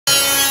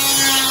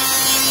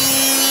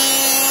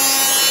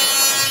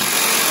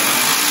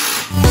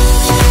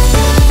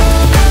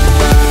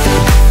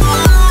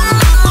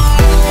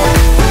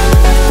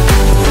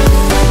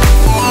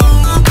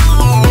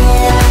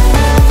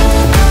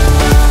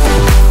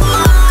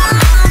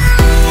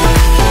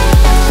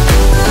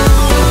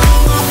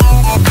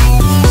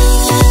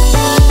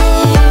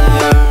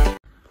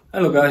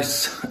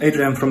guys,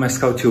 Adrian from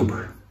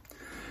askhowtube.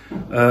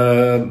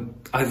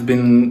 I've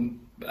been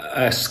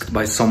asked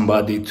by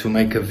somebody to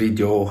make a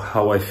video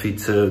how I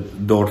fit a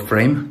door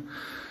frame.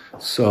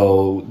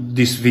 So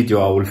this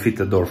video I will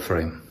fit a door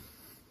frame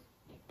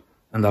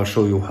and I'll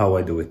show you how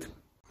I do it.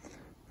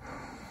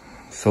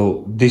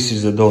 So this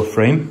is the door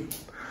frame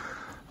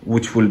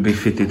which will be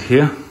fitted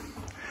here.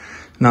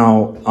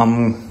 Now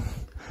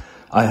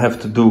I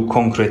have to do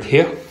concrete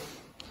here.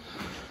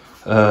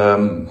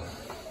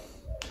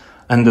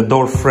 And the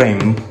door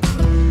frame,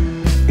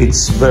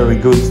 it's very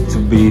good to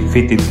be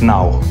fitted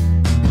now,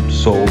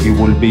 so it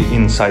will be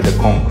inside the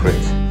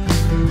concrete.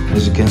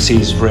 As you can see,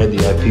 it's ready.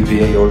 I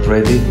PVA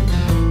already.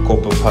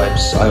 Copper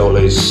pipes, I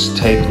always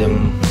tape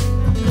them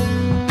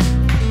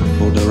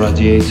for the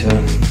radiator.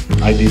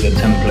 I did a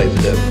template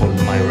there for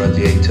my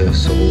radiator,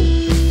 so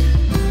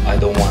I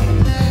don't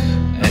want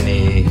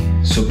any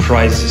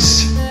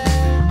surprises.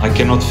 I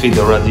cannot fit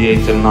the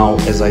radiator now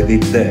as I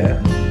did there.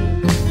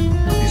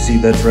 See,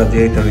 that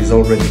radiator is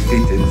already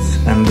fitted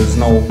and there's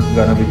no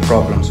gonna be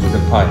problems with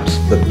the pipes,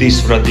 but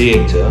this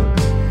radiator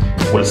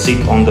will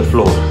sit on the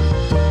floor,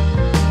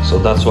 so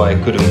that's why I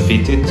couldn't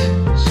fit it.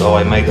 So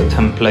I made a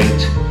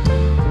template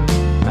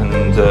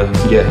and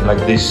yeah,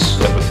 like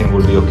this everything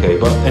will be okay.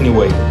 But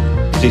anyway,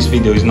 this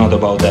video is not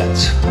about that.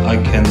 I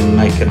can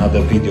make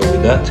another video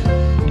with that.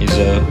 It's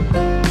a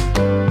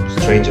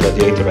strange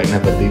radiator, I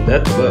never did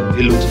that, but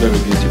it looks very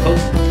beautiful.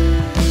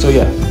 So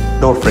yeah,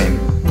 door frame.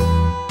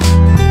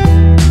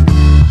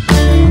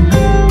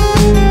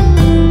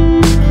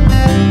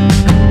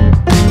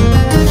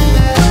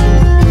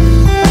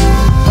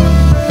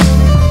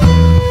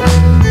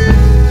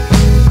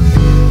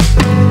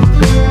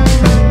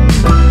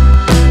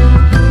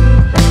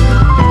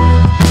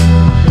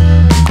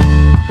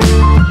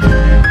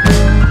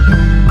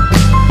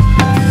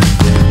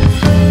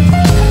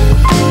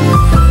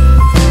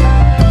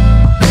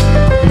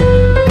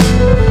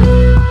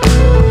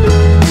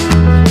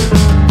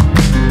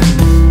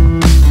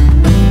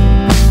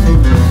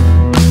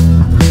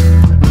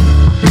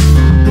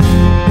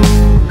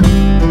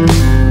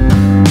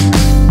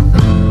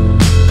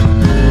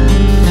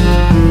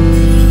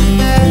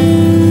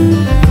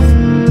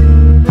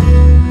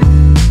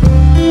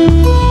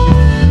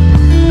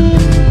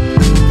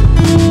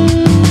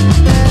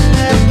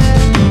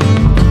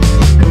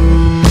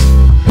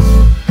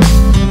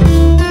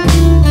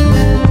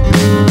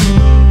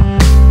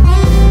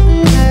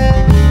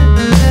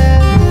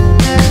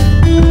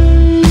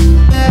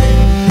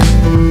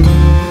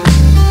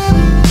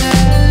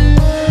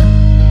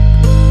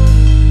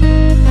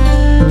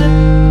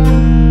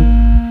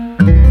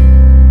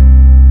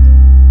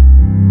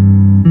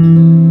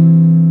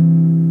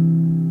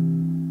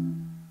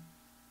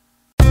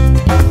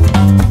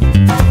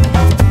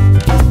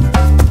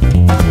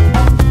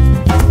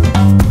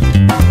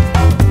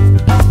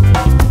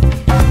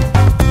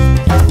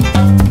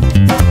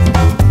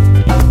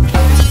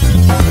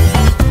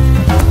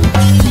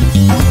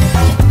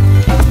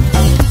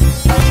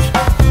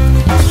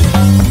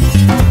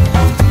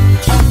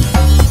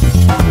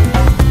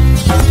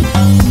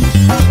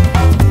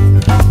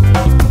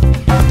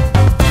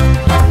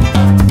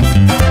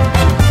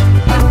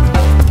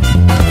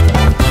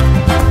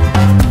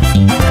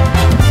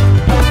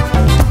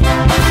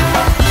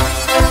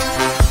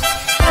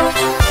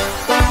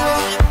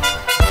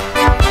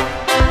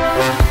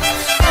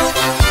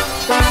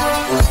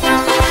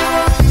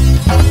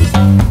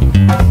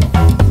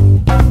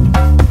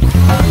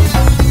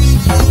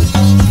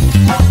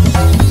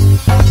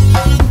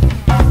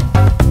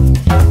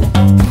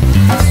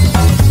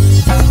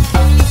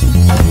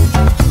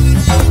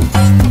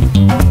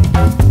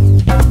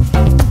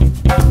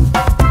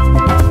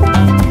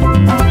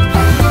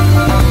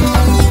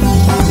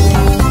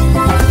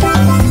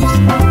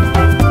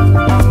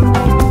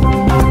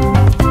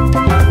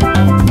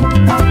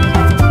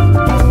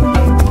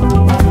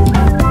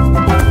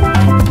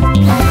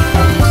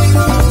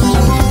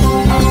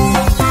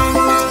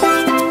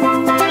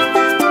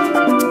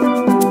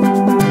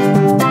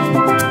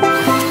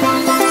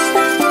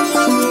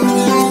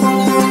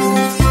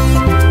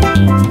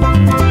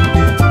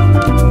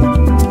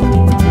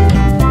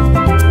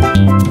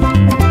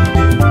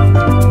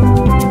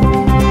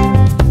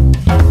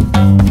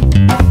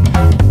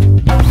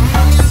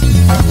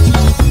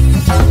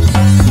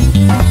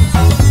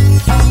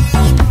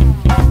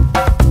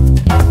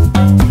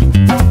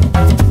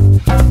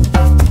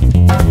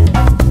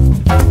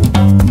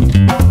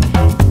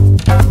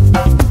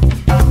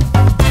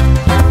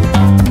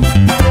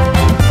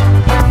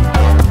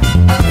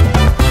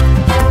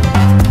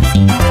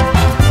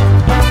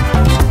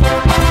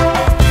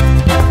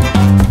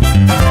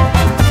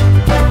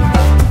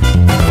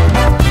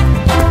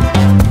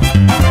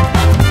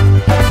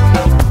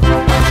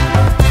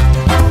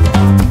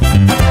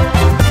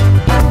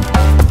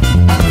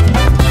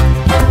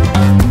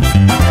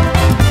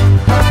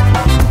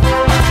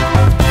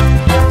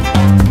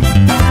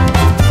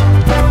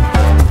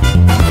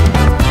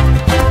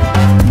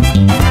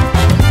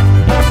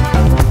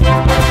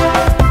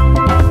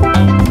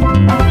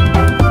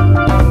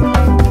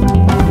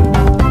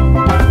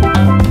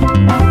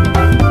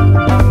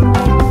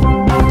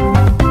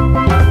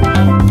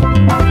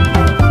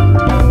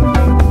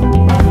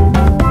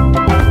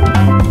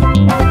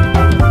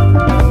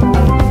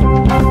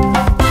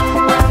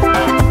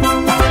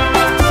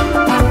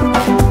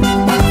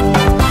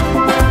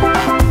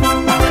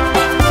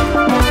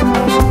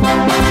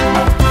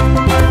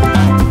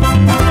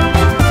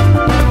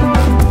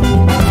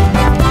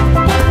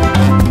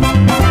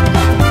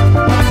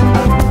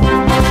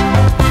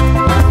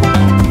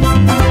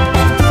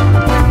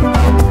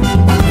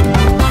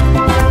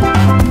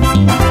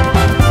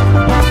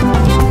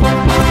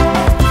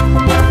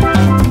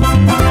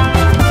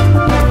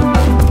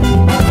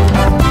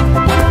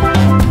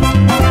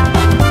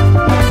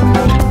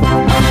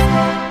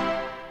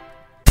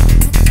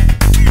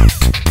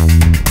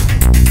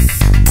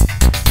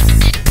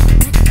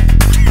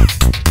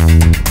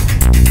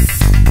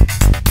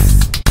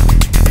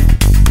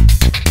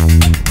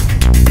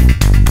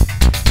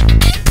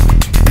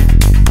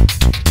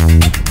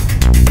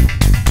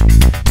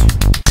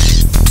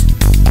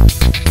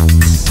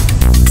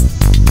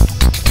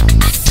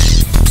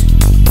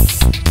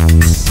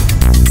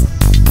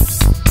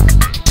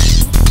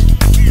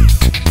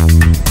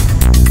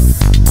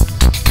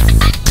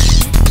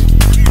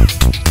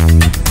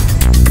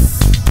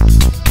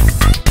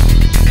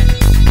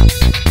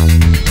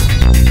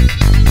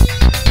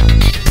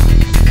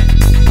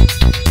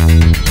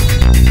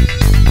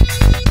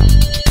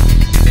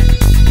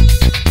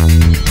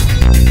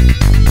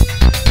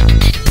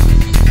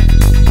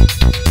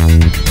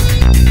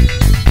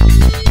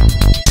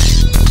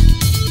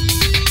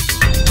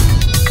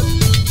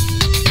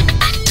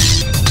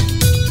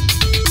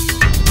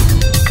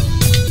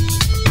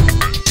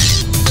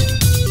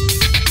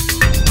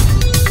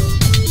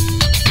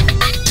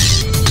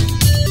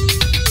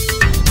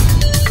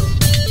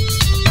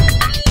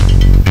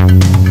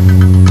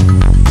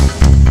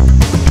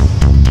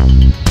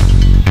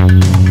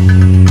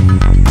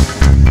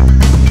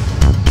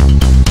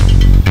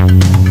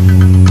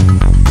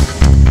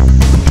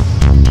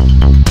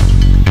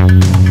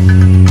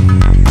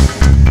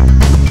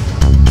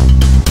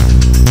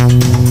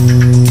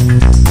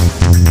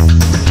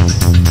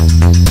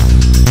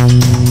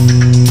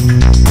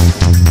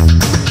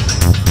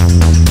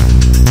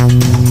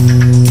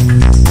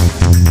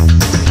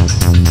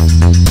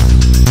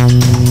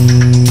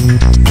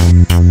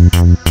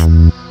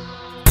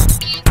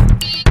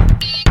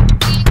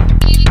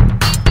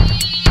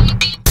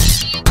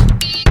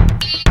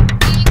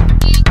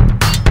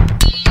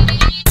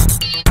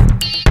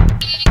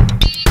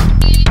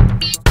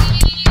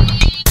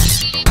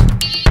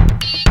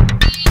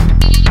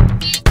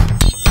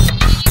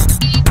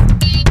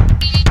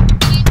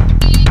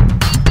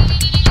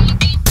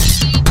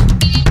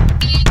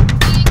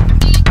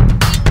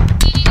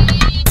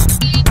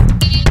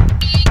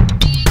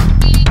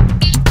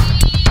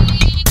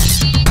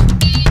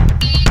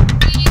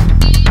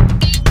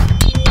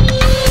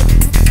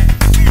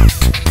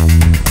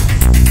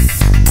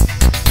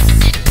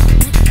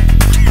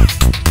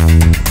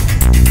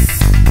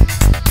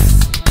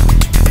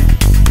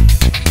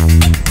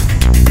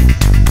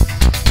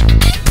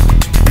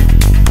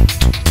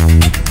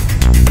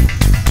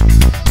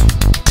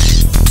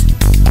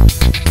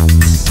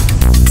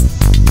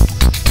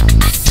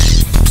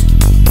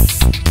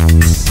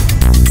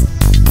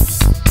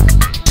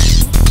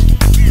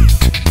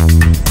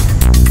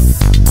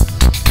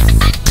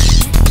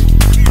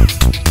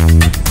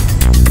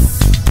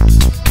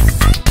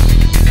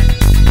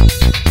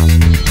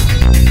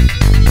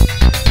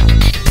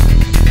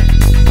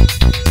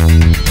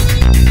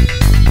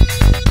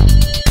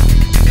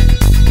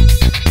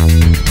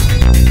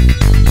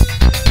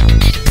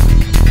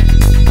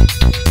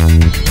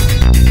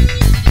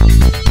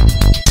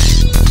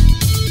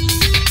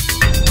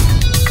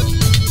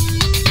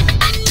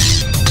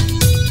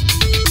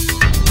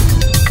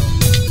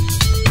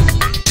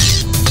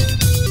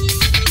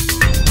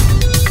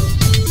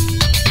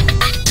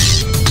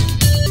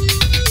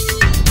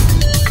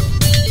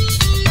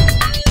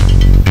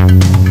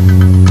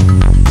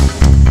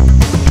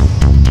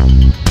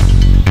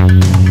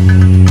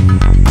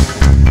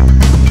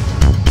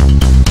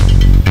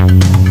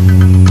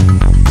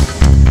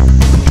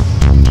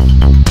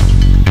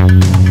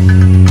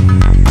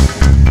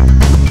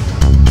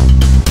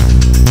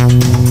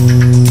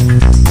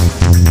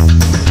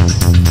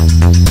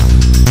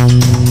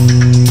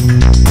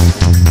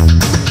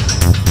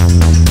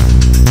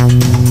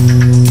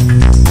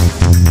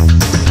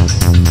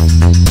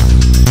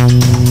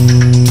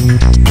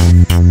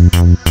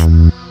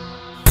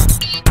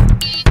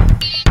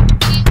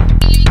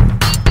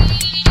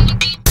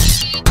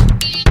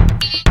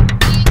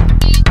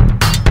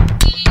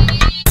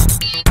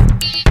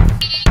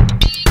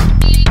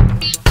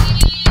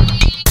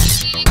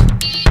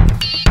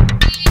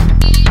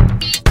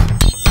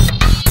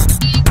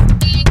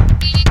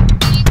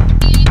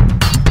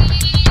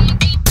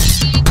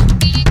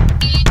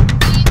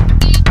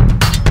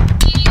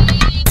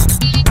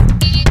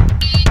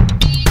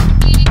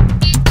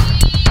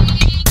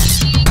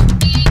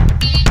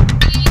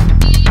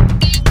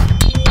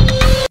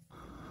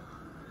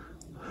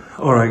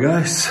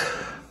 Alright guys,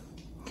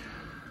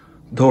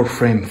 door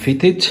frame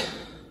fitted.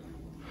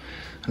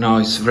 Now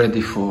it's ready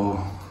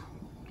for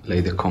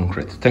lay the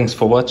concrete. Thanks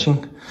for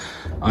watching.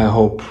 I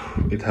hope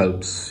it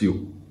helps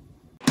you.